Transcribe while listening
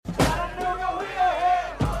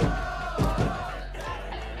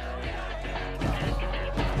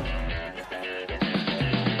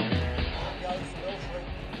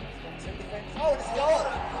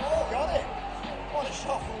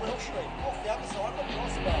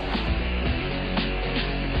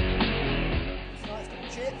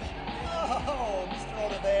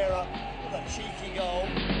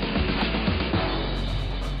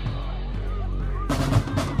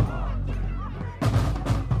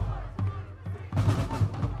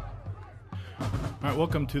All right,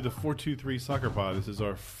 welcome to the 423 Soccer Pod. This is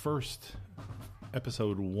our first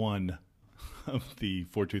episode 1 of the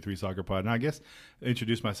 423 Soccer Pod. And I guess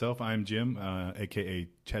introduce myself. I'm Jim, a.k.a.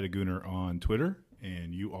 Chattagooner on Twitter,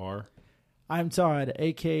 and you are? I'm Todd,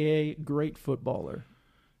 a.k.a. Great Footballer.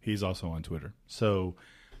 He's also on Twitter. So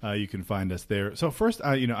you can find us there. So first,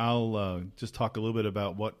 I'll just talk a little bit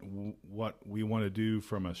about what we want to do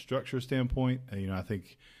from a structure standpoint. I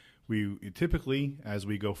think we typically, as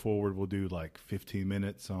we go forward, we'll do like 15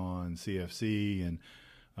 minutes on CFC and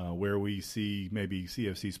where we see maybe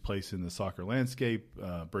CFC's place in the soccer landscape,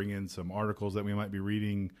 bring in some articles that we might be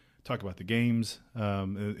reading, talk about the games,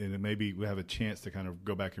 and maybe we have a chance to kind of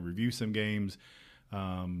go back and review some games,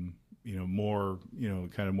 more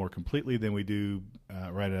completely than we do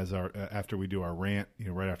after we do our rant,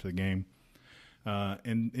 right after the game.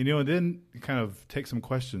 And then kind of take some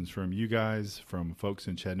questions from you guys, from folks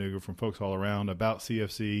in Chattanooga, from folks all around about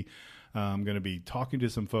CFC. I'm going to be talking to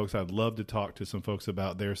some folks. I'd love to talk to some folks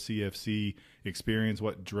about their CFC experience,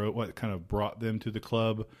 what kind of brought them to the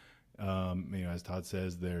club. As Todd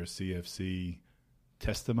says, their CFC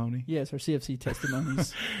testimony. Yes, our CFC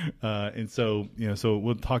testimonies. And so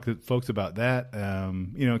we'll talk to folks about that.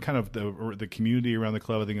 Kind of the community around the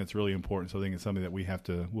club. I think that's really important. So I think it's something that we'll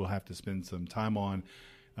have to spend some time on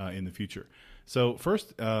in the future. So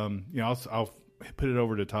first, I'll put it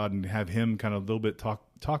over to Todd and have him kind of a little bit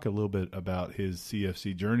talk a little bit about his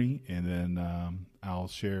CFC journey, and then I'll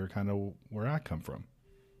share kind of where I come from.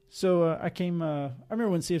 So I remember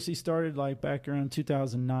when CFC started, like back around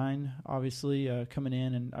 2009, obviously coming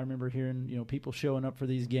in, and I remember hearing, people showing up for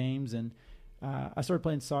these games, and I started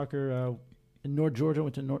playing soccer in North Georgia.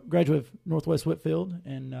 Went to graduate of Northwest Whitfield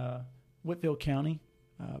and Whitfield County,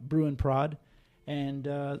 Bruin Prod. And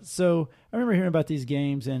so I remember hearing about these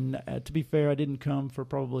games, and to be fair, I didn't come for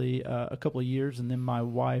probably a couple of years, and then my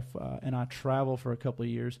wife and I traveled for a couple of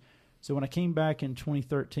years. So when I came back in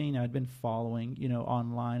 2013, I'd been following,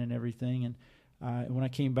 online and everything. And when I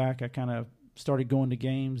came back, I kind of started going to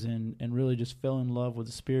games and really just fell in love with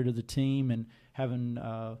the spirit of the team, and having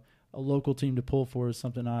a local team to pull for is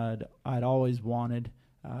something I'd always wanted.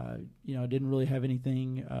 I didn't really have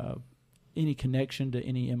any connection to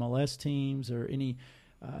any MLS teams or any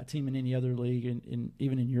team in any other league,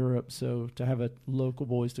 even in Europe. So to have a local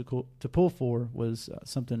boys to pull for was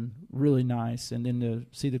something really nice. And then to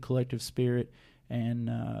see the collective spirit and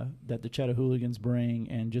that the Chattahooligans bring,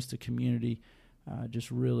 and just the community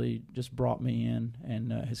just brought me in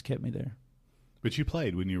and has kept me there. But you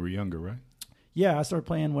played when you were younger, right? Yeah, I started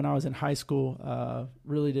playing when I was in high school. I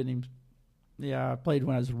played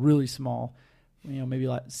when I was really small. Maybe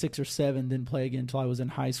like 6 or 7, didn't play again until I was in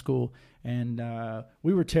high school. And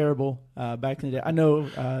we were terrible back in the day. I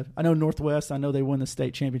know Northwest, I know they won the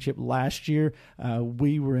state championship last year.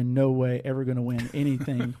 We were in no way ever going to win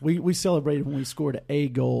anything. We celebrated when we scored a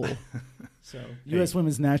goal. So U.S.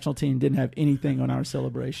 women's national team didn't have anything on our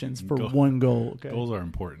celebrations for one goal. Okay? Goals are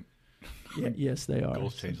important. Yeah, yes, they are.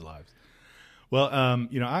 Goals change lives. Well,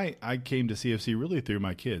 I came to CFC really through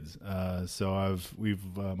my kids. So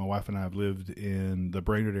my wife and I have lived in the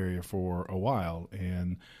Brainerd area for a while,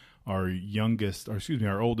 and our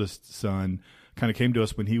oldest son kind of came to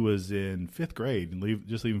us when he was in 5th grade, and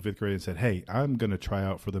leaving 5th grade, and said, "Hey, I'm going to try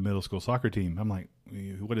out for the middle school soccer team." I'm like,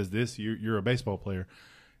 "What is this? You're a baseball player."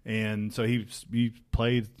 And so he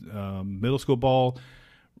played middle school ball,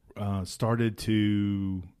 started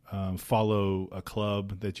to follow a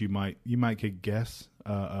club that you might could guess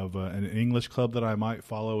of an English club that I might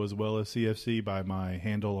follow as well as CFC by my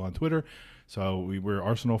handle on Twitter. So we're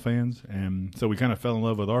Arsenal fans, and so we kind of fell in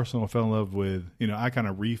love with Arsenal. Fell in love with I kind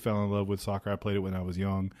of fell in love with soccer. I played it when I was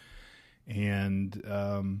young, and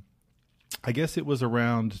I guess it was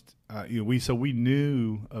around we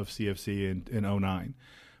knew of CFC in 2009.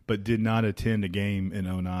 But did not attend a game in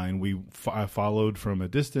 2009. I followed from a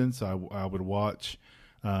distance. I would watch.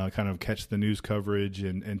 Kind of catch the news coverage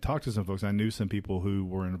and talk to some folks. I knew some people who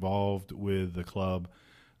were involved with the club,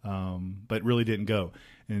 but really didn't go.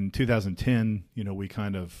 In 2010,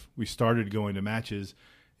 we started going to matches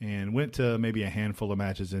and went to maybe a handful of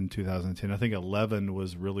matches in 2010. I think 11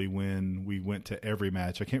 was really when we went to every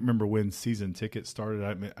match. I can't remember when season tickets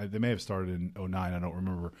started. They may have started in 2009. I don't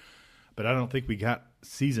remember. But I don't think we got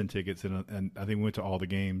season tickets, and I think we went to all the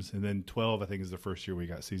games. And then 12, I think, is the first year we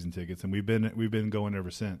got season tickets, and we've been going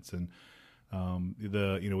ever since. And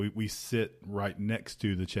we sit right next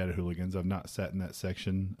to the Chattahooligans. I've not sat in that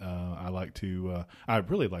section. I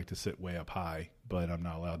really like to sit way up high, but I'm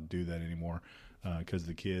not allowed to do that anymore because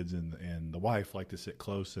the kids and the wife like to sit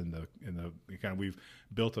close in the kind of we've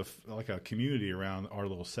built a community around our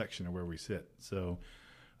little section of where we sit. So.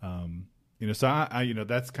 So I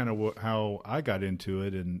that's kind of how I got into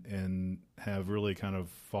it, and have really kind of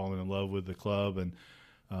fallen in love with the club. And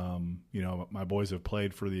my boys have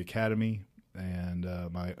played for the academy, and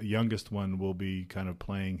my youngest one will be kind of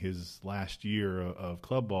playing his last year of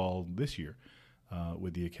club ball this year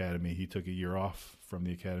with the academy. He took a year off from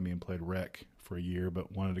the academy and played rec for a year,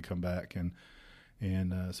 but wanted to come back, and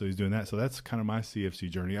so he's doing that. So that's kind of my CFC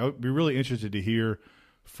journey. I would be really interested to hear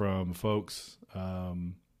from folks.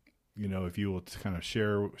 If you will kind of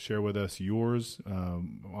share with us yours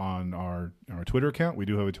on our Twitter account. We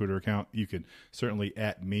do have a Twitter account. You could certainly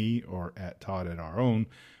at me or at Todd at our own,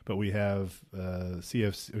 but we have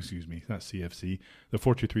CFC, excuse me, not CFC, the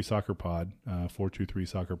 423 Soccer Pod, 423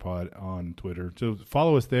 Soccer Pod on Twitter. So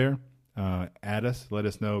follow us there, add us, let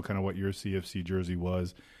us know kind of what your CFC jersey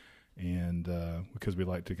was, and because we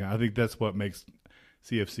like to I think that's what makes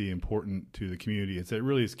CFC important to the community. It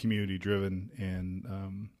really is community driven,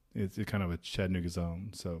 and it's kind of a Chattanooga zone.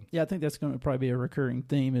 So yeah, I think that's going to probably be a recurring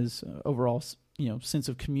theme is overall, sense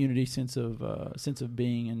of community, sense of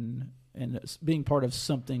being and being part of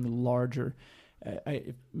something larger.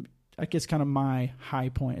 I guess kind of my high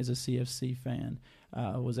point as a CFC fan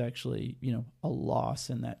was actually a loss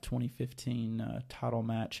in that 2015 title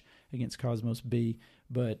match against Cosmos B,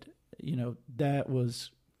 but that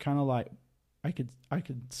was kind of like I could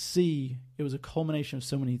see it was a culmination of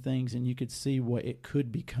so many things, and you could see what it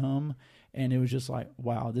could become, and it was just like,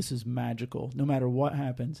 wow, this is magical. No matter what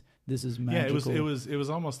happens, this is magical. Yeah, it was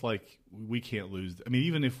almost like we can't lose. I mean,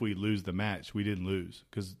 even if we lose the match, we didn't lose,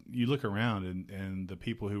 because you look around and the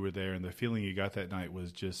people who were there and the feeling you got that night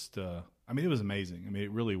was just. It was amazing. I mean,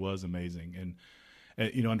 it really was amazing, and.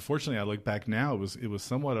 Unfortunately, I look back now. It was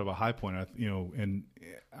somewhat of a high point.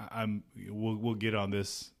 We'll get on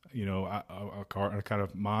this. Kind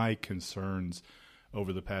of my concerns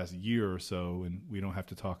over the past year or so, and we don't have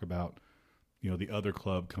to talk about the other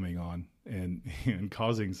club coming on and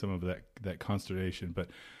causing some of that consternation. But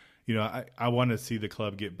I want to see the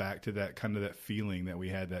club get back to that kind of that feeling that we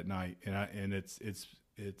had that night, and it's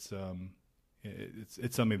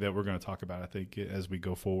something that we're going to talk about, I think, as we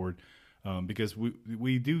go forward. Because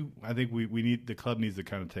we do, I think we need, the club needs to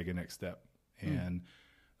kind of take a next step,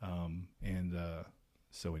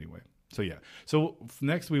 so anyway, so yeah. So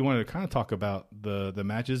next we wanted to kind of talk about the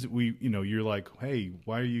matches. You're like, hey,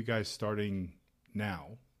 why are you guys starting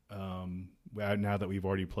now? Now that we've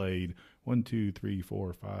already played 1, 2, 3,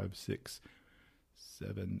 4, 5, 6,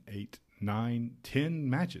 7, 8, 9, 10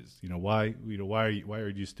 matches. Why are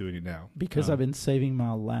you just doing it now? Because I've been saving my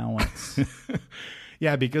allowance.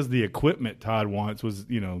 Yeah, because the equipment Todd wants was,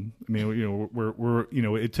 we're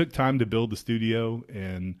it took time to build the studio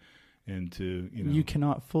and to, You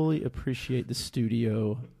cannot fully appreciate the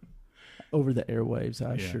studio over the airwaves,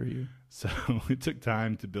 I assure you. So it took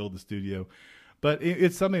time to build the studio, but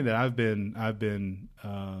it's something that I've been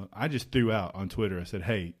I just threw out on Twitter. I said,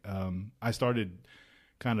 hey, I started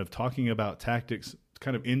kind of talking about tactics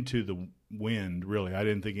kind of into the wind, really. I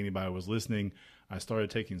didn't think anybody was listening. I started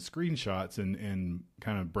taking screenshots and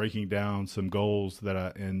kind of breaking down some goals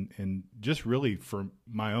that and just really for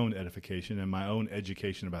my own edification and my own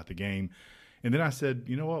education about the game. And then I said,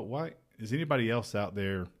 you know what? Why is anybody else out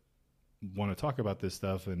there want to talk about this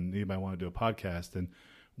stuff, and anybody want to do a podcast? And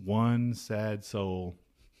one sad soul,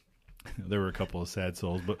 there were a couple of sad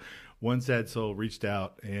souls, but one sad soul reached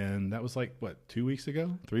out, and that was like, 2 weeks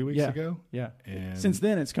ago, 3 weeks ago? Yeah. And since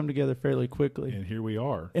then, it's come together fairly quickly. And here we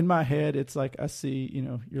are. In my head, it's like I see,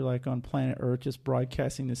 you're like on planet Earth just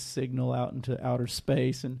broadcasting this signal out into outer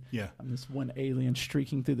space, and I'm this one alien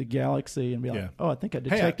streaking through the galaxy, and be like, oh, I think I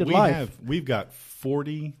detected life. We've got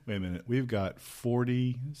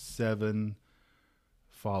 47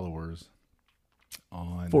 followers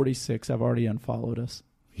on. 46. I've already unfollowed us.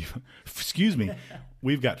 Excuse me.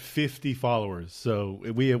 We've got 50 followers, so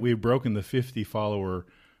we've broken the 50 follower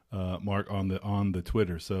mark on the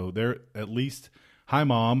Twitter. So they're at least. Hi,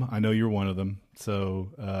 Mom. I know you're one of them.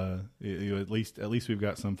 So at least we've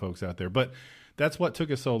got some folks out there. But that's what took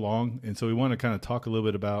us so long, and so we want to kind of talk a little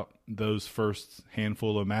bit about those first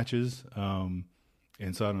handful of matches. And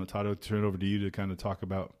so I don't know, Todd, I'll turn it over to you to kind of talk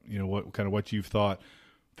about what you've thought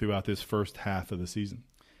throughout this first half of the season.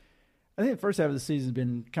 I think the first half of the season has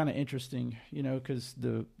been kind of interesting, because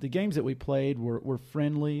the games that we played were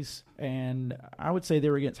friendlies, and I would say they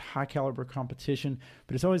were against high caliber competition,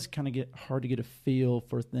 but it's always kind of hard to get a feel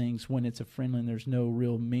for things when it's a friendly and there's no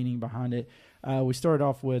real meaning behind it. We started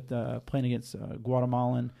off with playing against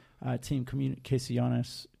Guatemalan team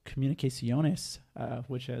Comunicaciones,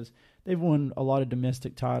 which they've won a lot of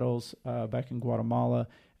domestic titles back in Guatemala.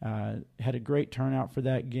 Had a great turnout for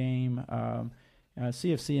that game.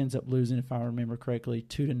 CFC ends up losing, if I remember correctly,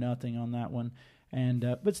 2-0 on that one.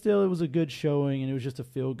 And but still, it was a good showing, and it was just a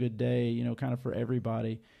feel-good day, kind of for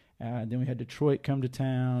everybody. Then we had Detroit come to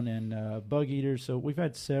town and Bug Eaters. So we've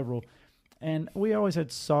had several. And we always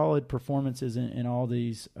had solid performances in all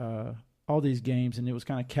these games, and it was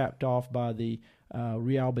kind of capped off by the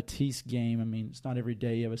Real Betis game. I mean, it's not every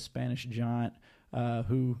day you have a Spanish giant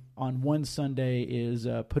who on one Sunday is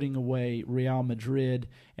putting away Real Madrid,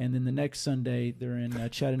 and then the next Sunday they're in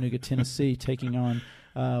Chattanooga, Tennessee, taking on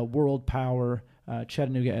world power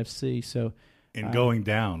Chattanooga FC. So. And going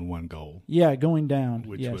down 1 goal. Yeah, going down.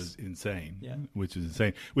 Which yes. was insane. Yeah. Which is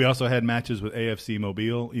insane. We also had matches with AFC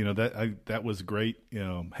Mobile. That was great.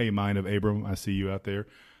 Hey, Mind of Abram, I see you out there.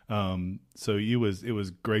 So it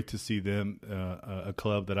was great to see them, a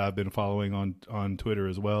club that I've been following on Twitter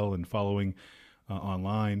as well and following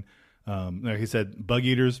online. Like he said, Bug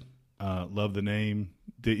Eaters, love the name.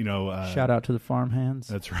 Shout out to the farm hands.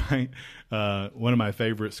 That's right. One of my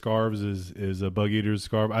favorite scarves is a Bug Eaters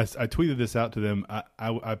scarf. I tweeted this out to them.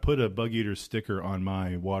 I put a Bug Eaters sticker on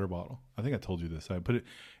my water bottle. I think I told you this. I put it,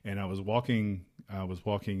 and I was walking,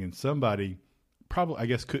 and somebody probably, I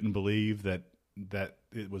guess, couldn't believe that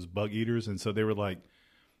it was Bug Eaters, and so they were like,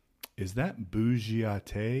 "Is that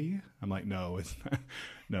Bougiate?" I'm like, "No, it's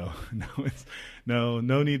not. It's no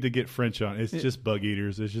need to get French on. It's just Bug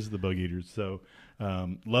Eaters. It's just the Bug Eaters." So.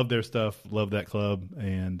 Love their stuff, love that club,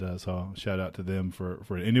 and so shout out to them for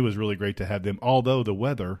it. And it was really great to have them, although the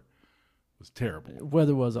weather was terrible. The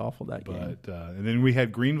weather was awful that game. But and then we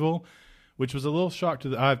had Greenville, which was a little shock to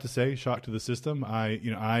the system.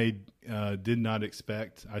 I did not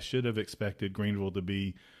expect. I should have expected Greenville to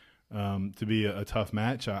be a tough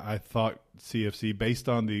match. I thought CFC, based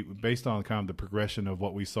on kind of the progression of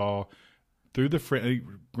what we saw through the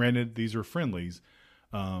granted these are friendlies,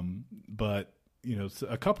 but.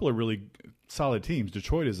 A couple of really solid teams.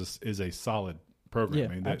 Detroit is a solid program. Yeah,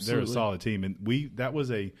 I mean, absolutely. they're a solid team, and that was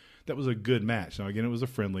a good match. Now, again, it was a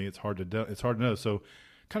friendly. It's hard to know. So,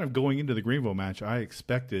 kind of going into the Greenville match, I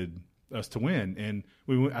expected us to win, and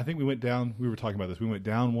I think we went down. We were talking about this. We went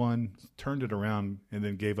down 1, turned it around, and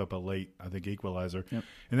then gave up a late, I think, equalizer. Yep.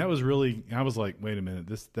 And that was really. I was like, wait a minute,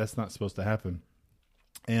 that's not supposed to happen.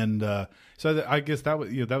 And so I guess that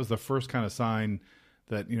was the first kind of sign.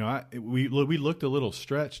 That we looked a little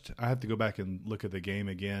stretched. I have to go back and look at the game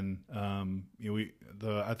again.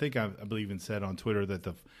 I think I believe even said on Twitter that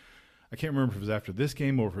I can't remember if it was after this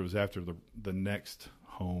game or if it was after the next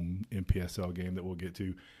home MPSL game that we'll get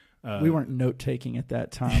to. We weren't note taking at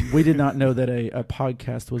that time. We did not know that a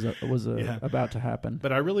podcast was about to happen.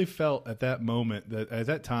 But I really felt at that moment that at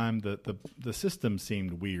that time the system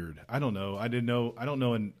seemed weird. I don't know. I don't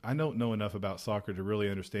know enough about soccer to really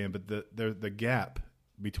understand. But the gap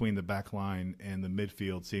between the back line and the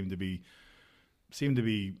midfield seemed to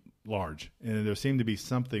be large, and there seemed to be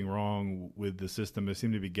something wrong with the system. There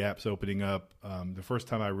seemed to be gaps opening up. The first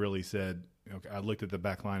time I really said, I looked at the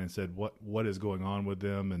back line and said, what is going on with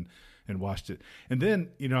them, and watched it. And then,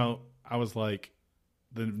 I was like,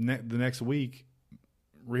 the next week,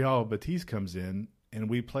 Real Betis comes in, and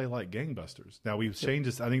we play like gangbusters. Now, we've changed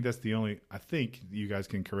this. I think you guys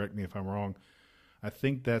can correct me if I'm wrong. I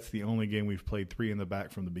think that's the only game we've played 3 in the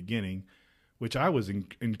back from the beginning, which I was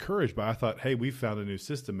encouraged by. I thought, hey, we found a new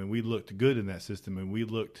system, and we looked good in that system, and we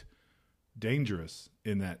looked dangerous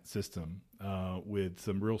in that system with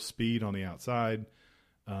some real speed on the outside.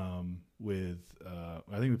 I think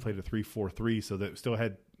we played a 3-4-3, so that still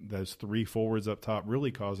had those 3 forwards up top,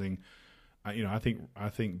 really causing. I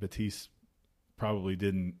think Betis probably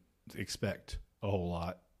didn't expect a whole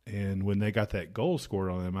lot. And when they got that goal scored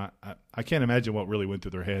on them, I can't imagine what really went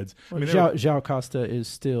through their heads. Well, João Costa is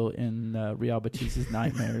still in Real Betis'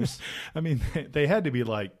 nightmares. I mean, they had to be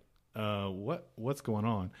like, what's going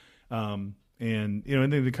on? And then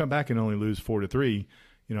to come back and only lose 4-3,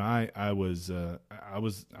 I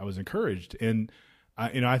was encouraged, and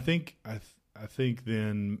I think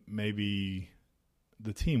then maybe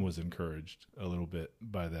the team was encouraged a little bit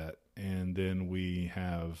by that, and then we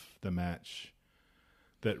have the match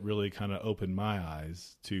that really kind of opened my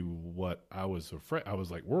eyes to what I was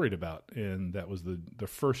worried about, and that was the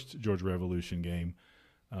first Georgia Revolution game,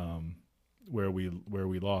 where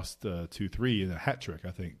we lost 2-3 in a hat trick,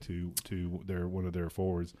 I think, to one of their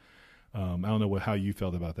forwards. I don't know how you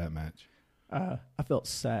felt about that match. I felt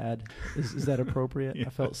sad. Is that appropriate? Yeah, I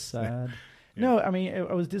felt sad. Yeah. No, I mean,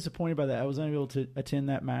 I was disappointed by that. I was unable to attend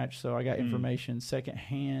that match, so I got information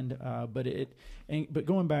secondhand. But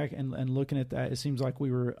going back and looking at that, it seems like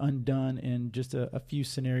we were undone in just a few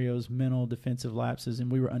scenarios, mental defensive lapses,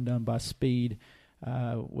 and we were undone by speed,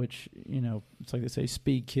 which, it's like they say,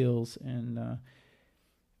 speed kills. And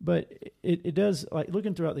But it does, like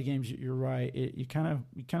looking throughout the games. You're right. You kind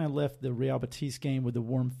of left the Real Betis game with the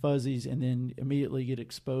warm fuzzies, and then immediately get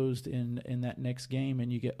exposed in that next game,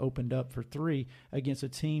 and you get opened up for 3 against a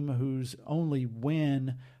team whose only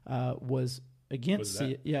win was against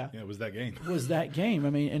it was that game. Was that game? I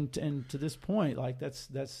mean, and to this point, like that's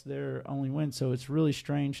their only win. So it's really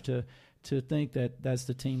strange to think that that's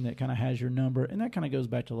the team that kind of has your number, and that kind of goes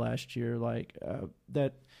back to last year, like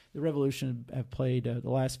that. The Revolution have played the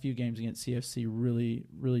last few games against CFC really,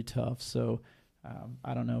 really tough. So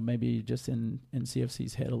I don't know, maybe just in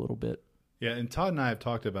CFC's head a little bit. Yeah, and Todd and I have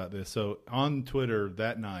talked about this. So on Twitter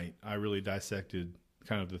that night, I really dissected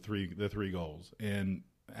kind of the three goals. And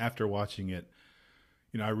after watching it,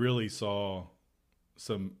 I really saw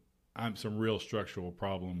some real structural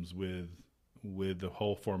problems with the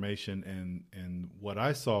whole formation and what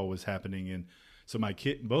I saw was happening in. So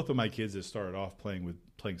both of my kids have started off playing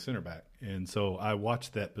center back, and so I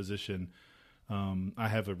watched that position. I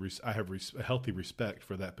have a healthy respect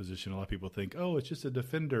for that position. A lot of people think, oh, it's just a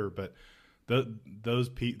defender, but those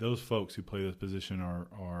folks who play this position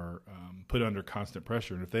are put under constant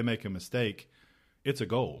pressure, and if they make a mistake, it's a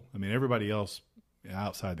goal. I mean, everybody else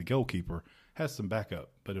outside the goalkeeper has some backup,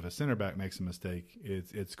 but if a center back makes a mistake,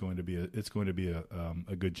 it's going to be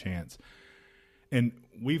a good chance. And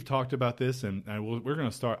we've talked about this, and we're going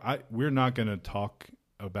to start. We're not going to talk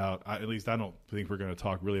about. At least I don't think we're going to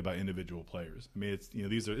talk really about individual players. I mean, it's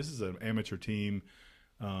this is an amateur team.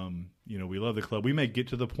 We love the club. We may get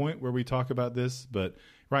to the point where we talk about this, but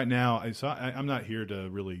right now, I'm not here to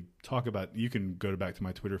really talk about. You can go back to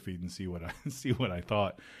my Twitter feed and see what I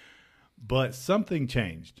thought. But something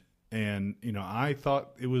changed, and I thought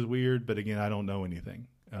it was weird, but again, I don't know anything.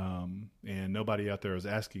 And nobody out there is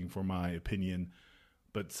asking for my opinion,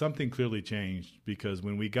 but something clearly changed because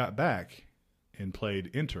when we got back and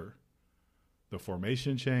played Inter, the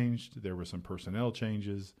formation changed. There were some personnel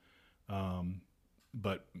changes,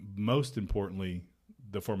 but most importantly,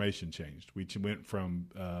 the formation changed. We went from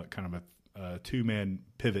kind of a 2-man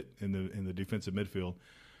pivot in the defensive midfield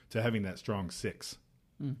to having that strong 6,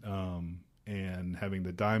 and having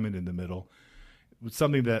the diamond in the middle.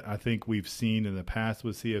 Something that I think we've seen in the past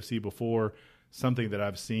with CFC before, something that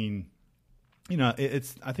I've seen, I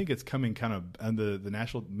think it's coming kind of, and the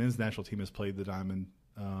men's national team has played the diamond,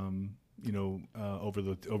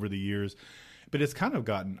 over the years, but it's kind of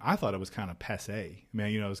gotten, I thought it was kind of passé. I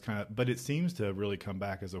mean, it was kind of, but it seems to really come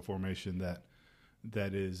back as a formation that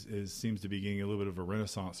seems to be getting a little bit of a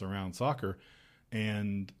renaissance around soccer,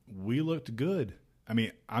 and we looked good. I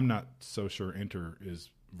mean, I'm not so sure Inter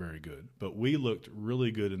is very good, but we looked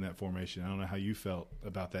really good in that formation. I don't know how you felt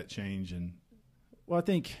about that change. And well, I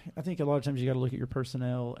think a lot of times you got to look at your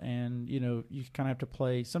personnel, and you kind of have to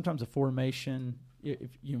play sometimes a formation.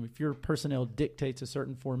 If your personnel dictates a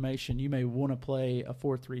certain formation, you may want to play a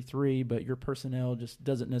 4-3-3, but your personnel just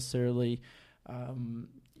doesn't necessarily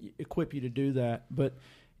equip you to do that. But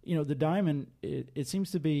the diamond, it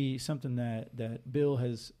seems to be something that Bill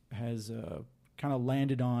has kind of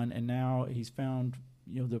landed on, and now he's found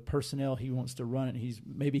the personnel he wants to run it.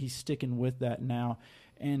 He's sticking with that now,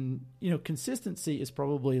 and consistency is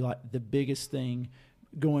probably like the biggest thing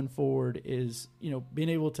going forward. Is being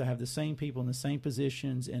able to have the same people in the same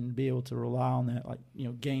positions and be able to rely on that, like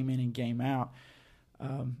game in and game out.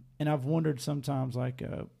 And I've wondered sometimes, like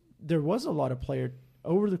there was a lot of player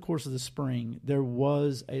over the course of the spring. There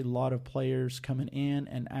was a lot of players coming in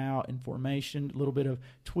and out in formation, a little bit of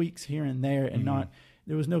tweaks here and there, and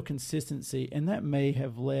there was no consistency, and that may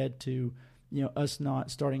have led to us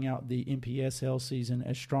not starting out the NPSL season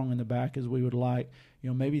as strong in the back as we would like.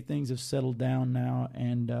 Maybe things have settled down now,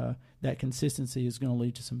 and that consistency is going to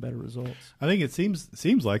lead to some better results. I think it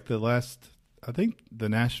seems like the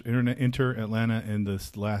Inter Atlanta and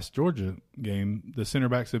this last Georgia game, the center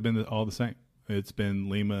backs have been all the same. It's been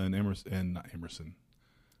Lima and Emerson, and not Emerson.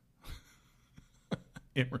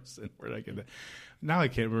 Emerson, where did I get that? Now I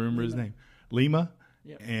can't remember his name. Lima.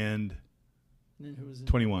 Yep. And then who was it?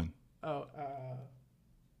 21. Oh,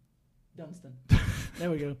 Dunston. There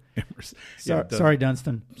we go. Sorry,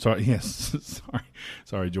 Dunston. Sorry, yes.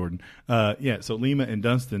 Sorry, Jordan. So Lima and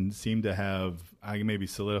Dunston seem to have maybe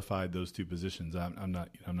solidified those two positions. I'm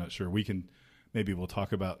not sure. We'll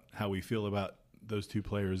talk about how we feel about those two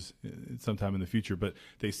players sometime in the future, but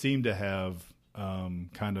they seem to have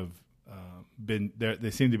been there. They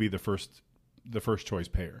seem to be the first choice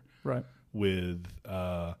pair, right? With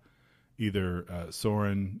either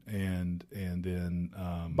Soren and then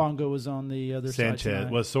Bongo was on the other Sanchez. side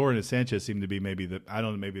tonight. Well, Soren and Sanchez seem to be maybe the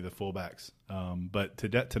fullbacks. But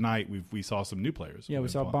tonight we saw some new players. Yeah, we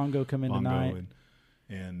saw Bongo come in tonight,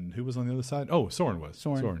 And who was on the other side? Oh, Soren was.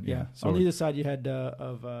 Soren, yeah. Soren. On either side, you had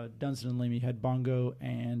of Dunston and Leamy, you had Bongo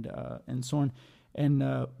and Soren.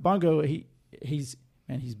 And Bongo, he's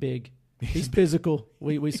big. He's physical.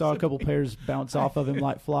 We saw a couple players bounce off of him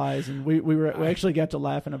like flies, and we actually got to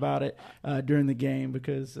laughing about it during the game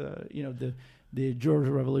because the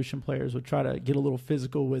Georgia Revolution players would try to get a little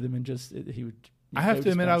physical with him, and he would. I have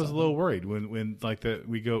to admit, I was a little worried when like that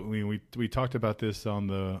we talked about this on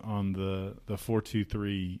the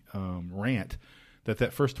 4-2-3 rant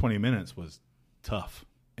that first 20 minutes was tough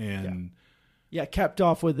and. Yeah, capped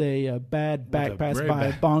off with a bad back pass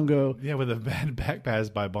by Bongo. Yeah, with a bad back pass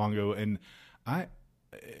by Bongo, and I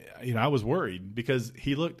was worried because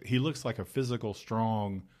he looks like a physical,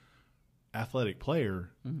 strong, athletic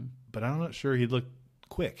player, but I'm not sure he looked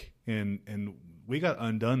quick, and we got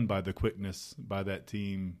undone by the quickness by that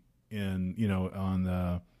team in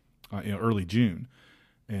early June,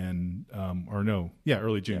 and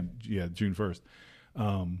early June, June 1st,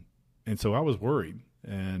 and so I was worried.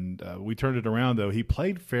 And we turned it around, though. He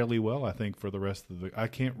played fairly well, I think, for the rest of I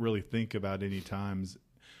can't really think about any times,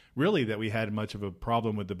 really, that we had much of a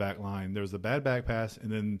problem with the back line. There was a bad back pass,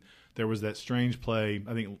 and then there was that strange play.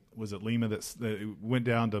 I think, was it Lima that went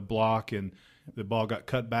down to block, and the ball got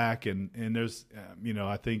cut back. And there's,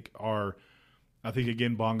 I think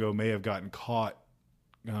again, Bongo may have gotten caught.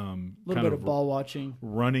 A little bit of ball watching.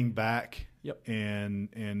 Running back Yep.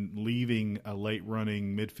 and leaving a late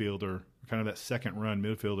running midfielder, kind of that second run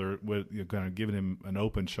midfielder, with kind of giving him an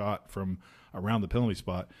open shot from around the penalty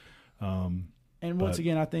spot. And once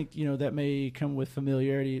again, I think that may come with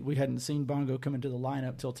familiarity. We hadn't seen Bongo come into the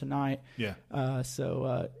lineup till tonight. Yeah.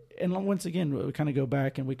 And once again, we kind of go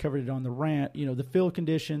back and we covered it on the rant. The field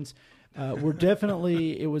conditions were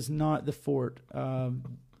definitely it was not the Fort.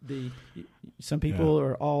 Some people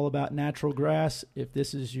are all about natural grass. If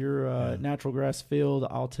this is your natural grass field,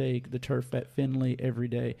 I'll take the turf at Finley every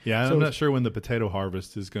day. Yeah, I'm not sure when the potato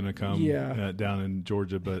harvest is going to come Yeah. Down in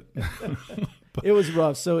Georgia, but it was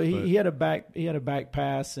rough. So he had a back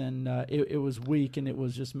pass, and it was weak, and it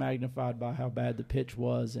was just magnified by how bad the pitch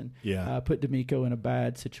was, and put D'Amico in a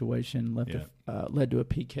bad situation. Led to a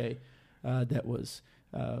PK that was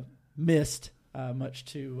missed, much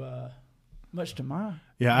to my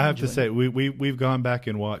I have to say we've gone back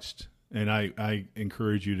and watched, and I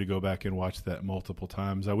encourage you to go back and watch that multiple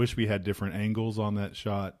times. I wish we had different angles on that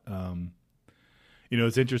shot.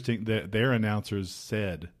 It's interesting that their announcers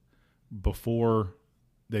said before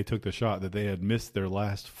they took the shot that they had missed their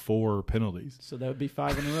last 4 penalties. So that would be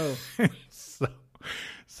 5 in a row.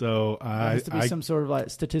 So there has to be some sort of like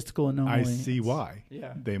statistical anomaly. I see why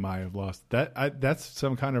they might have lost. That's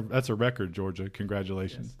a record, Georgia.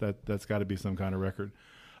 Congratulations. Yes. That's got to be some kind of record.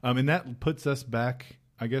 And that puts us back,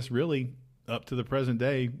 I guess, really up to the present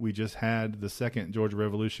day. We just had the second Georgia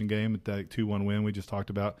Revolution game at that 2-1 win we just talked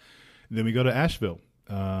about. And then we go to Asheville.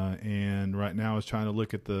 And right now I was trying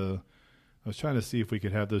to see if we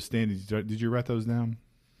could have those standings. Did you write those down?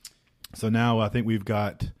 So now I think we've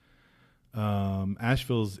got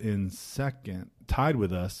Asheville's in second, tied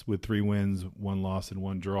with us with 3 wins, 1 loss, and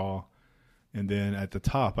 1 draw. And then at the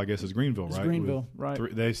top, I guess, is Greenville, right? Greenville, right.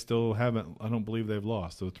 They still haven't – I don't believe they've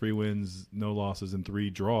lost. So 3 wins, no losses, and 3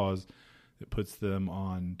 draws. It puts them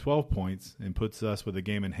on 12 points and puts us with a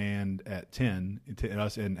game in hand at 10,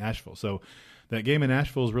 us in Asheville. So that game in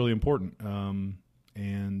Asheville is really important. I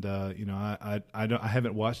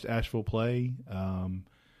haven't watched Asheville play,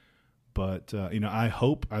 but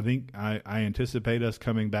I anticipate us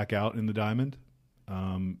coming back out in the diamond.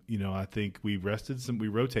 I think we rotated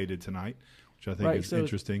tonight, which I think is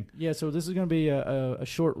interesting. Yeah, so this is going to be a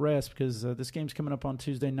short rest because this game's coming up on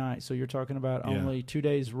Tuesday night. So you're talking about only 2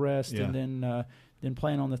 days rest and then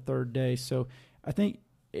playing on the third day. So I think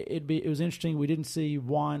it was interesting. We didn't see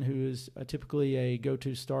Juan, who is typically a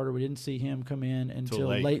go-to starter. We didn't see him come in until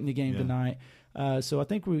late in the game tonight. So I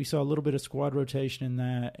think we saw a little bit of squad rotation in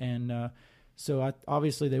that, and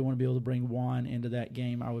obviously they want to be able to bring Juan into that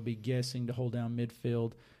game, I would be guessing, to hold down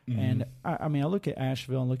midfield. Mm-hmm. And, I look at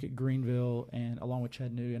Asheville and look at Greenville and along with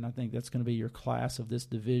Chattanooga, and I think that's going to be your class of this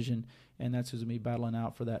division, and that's who's going to be battling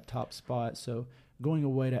out for that top spot. So going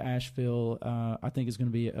away to Asheville, I think is going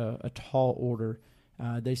to be a tall order.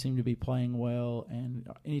 They seem to be playing well, and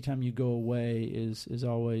anytime you go away is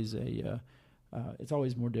always it's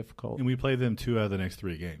always more difficult. And we play them 2 out of the next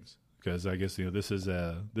 3 games because I guess this is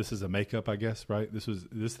a makeup, I guess, right? Is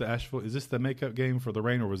this the Asheville? Is this the makeup game for the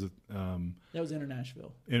Rain, or was it? That was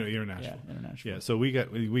International. International. Yeah, International. Yeah. So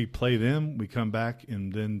we play them, we come back,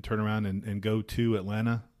 and then turn around and go to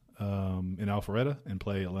Atlanta in Alpharetta and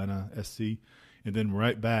play Atlanta SC, and then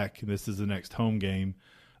right back. And this is the next home game.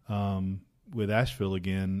 with Asheville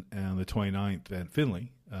again on the 29th at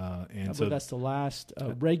Finley. And so that's the last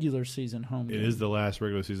regular season home game. It is the last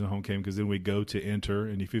regular season home game, because then we go to Enter.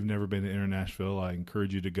 And if you've never been to Enter Nashville, I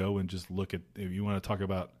encourage you to go and just look at, if you want to talk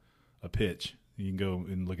about a pitch, you can go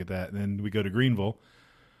and look at that. And then we go to Greenville.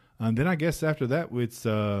 And then I guess after that, it's,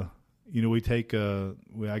 we take,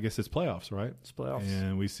 I guess it's playoffs, right? It's playoffs.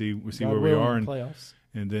 And we see where we are. And playoffs.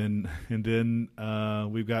 And then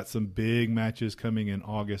we've got some big matches coming in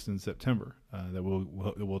August and September that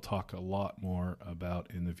we'll talk a lot more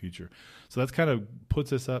about in the future. So that's kind of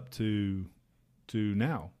puts us up to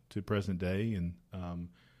now, to present day, and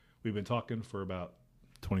we've been talking for about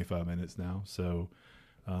 25 minutes now. So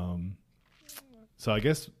I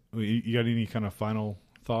guess you got any kind of final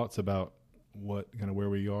thoughts about where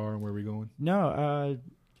we are and where we're going? No,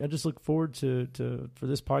 I just look forward to for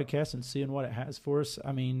this podcast and seeing what it has for us.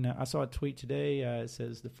 I mean, I saw a tweet today. It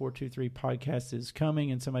says the 423 podcast is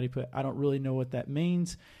coming, and somebody put, I don't really know what that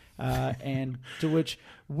means. And to which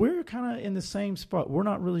we're kind of in the same spot. We're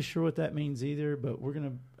not really sure what that means either, but we're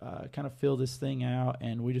going to kind of fill this thing out,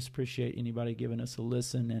 and we just appreciate anybody giving us a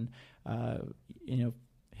listen. And,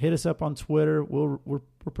 hit us up on Twitter. We're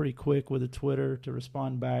pretty quick with the Twitter to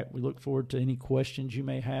respond back. We look forward to any questions you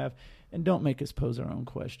may have, and don't make us pose our own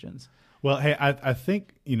questions. Well, hey, I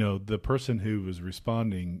think, the person who was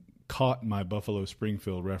responding caught my Buffalo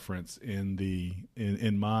Springfield reference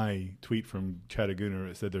in my tweet from Chattagooner.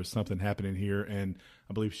 It said there's something happening here, and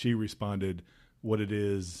I believe she responded what it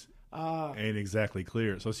is ain't exactly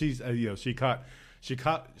clear. So she's she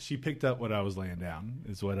picked up what I was laying down,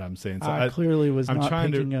 is what I'm saying. So I clearly was not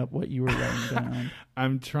picking up what you were laying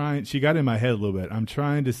down. She got in my head a little bit. I'm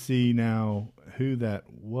trying to see now who that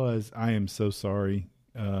was. I am so sorry.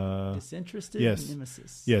 Disinterested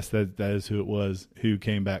Nemesis. Yes, that is who it was who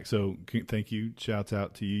came back. So thank you. Shouts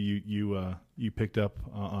out to you. You picked up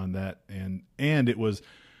on that, and it was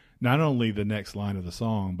not only the next line of the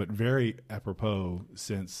song, but very apropos,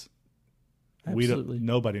 since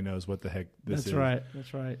nobody knows what the heck this is.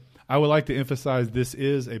 That's right. I would like to emphasize this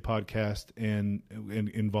is a podcast and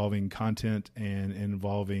involving content and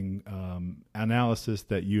involving analysis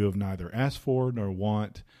that you have neither asked for nor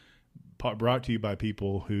want, brought to you by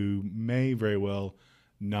people who may very well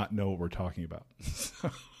not know what we're talking about.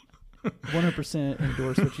 100%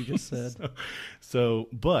 endorse what you just said.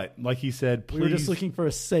 But like he said, please, we were just looking for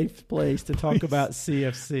a safe place to talk about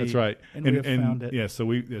CFC. That's right, and we have found it. Yeah,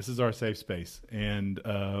 so this is our safe space, and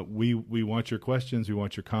we want your questions, we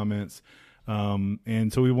want your comments,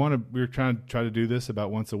 and so we're trying to do this about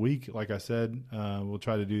once a week. Like I said, we'll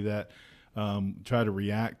try to do that. Try to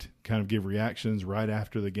react, kind of give reactions right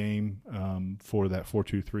after the game for that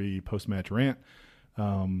 423 post-match rant.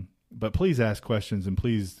 But please ask questions, and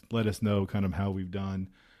please let us know kind of how we've done.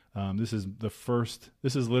 This is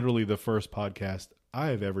literally the first podcast I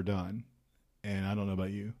have ever done, and I don't know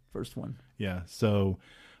about you. First one. Yeah. So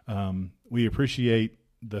we appreciate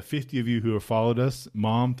the 50 of you who have followed us.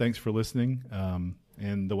 Mom, thanks for listening.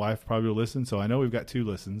 And the wife probably will listen. So I know we've got 2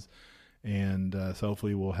 listens, and so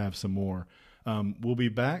hopefully we'll have some more. We'll be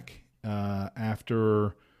back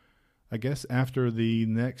after the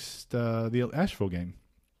next the Asheville game.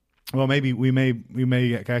 Well, maybe we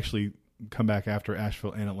may actually come back after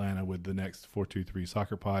Asheville and Atlanta with the next 423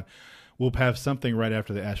 Soccer Pod. We'll have something right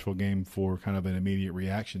after the Asheville game for kind of an immediate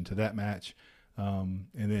reaction to that match, and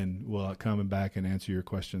then we'll come back and answer your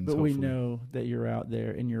questions. But hopefully. We know that you're out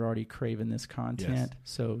there and you're already craving this content, yes.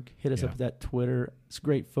 So hit us up at that Twitter. It's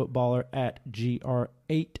Great Footballer at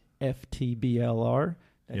GR8FTBLR.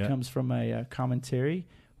 That comes from a commentary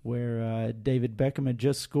where David Beckham had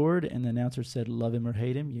just scored, and the announcer said, "Love him or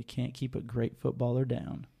hate him, you can't keep a great footballer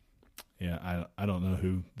down." Yeah, I don't know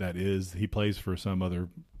who that is. He plays for some other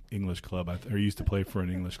English club, or used to play for an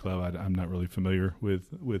English club. I'm not really familiar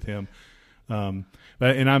with him. And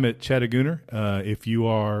I'm at Chattagooner. If you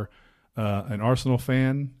are an Arsenal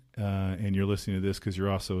fan and you're listening to this because you're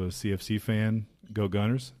also a CFC fan, go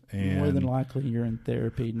Gunners. And more than likely you're in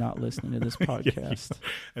therapy not listening to this podcast.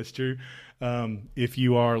 That's true. If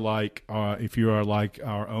you are like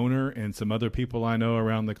our owner and some other people I know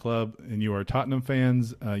around the club, and you are Tottenham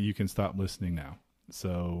fans, you can stop listening now.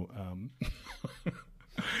 So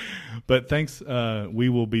but thanks. We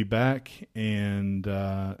will be back, and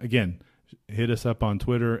again, hit us up on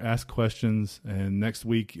Twitter, ask questions, and next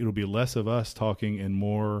week it'll be less of us talking and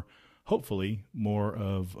more, hopefully, more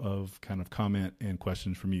of kind of comment and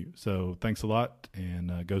questions from you. So thanks a lot, and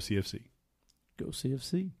go CFC. Go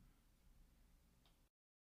CFC.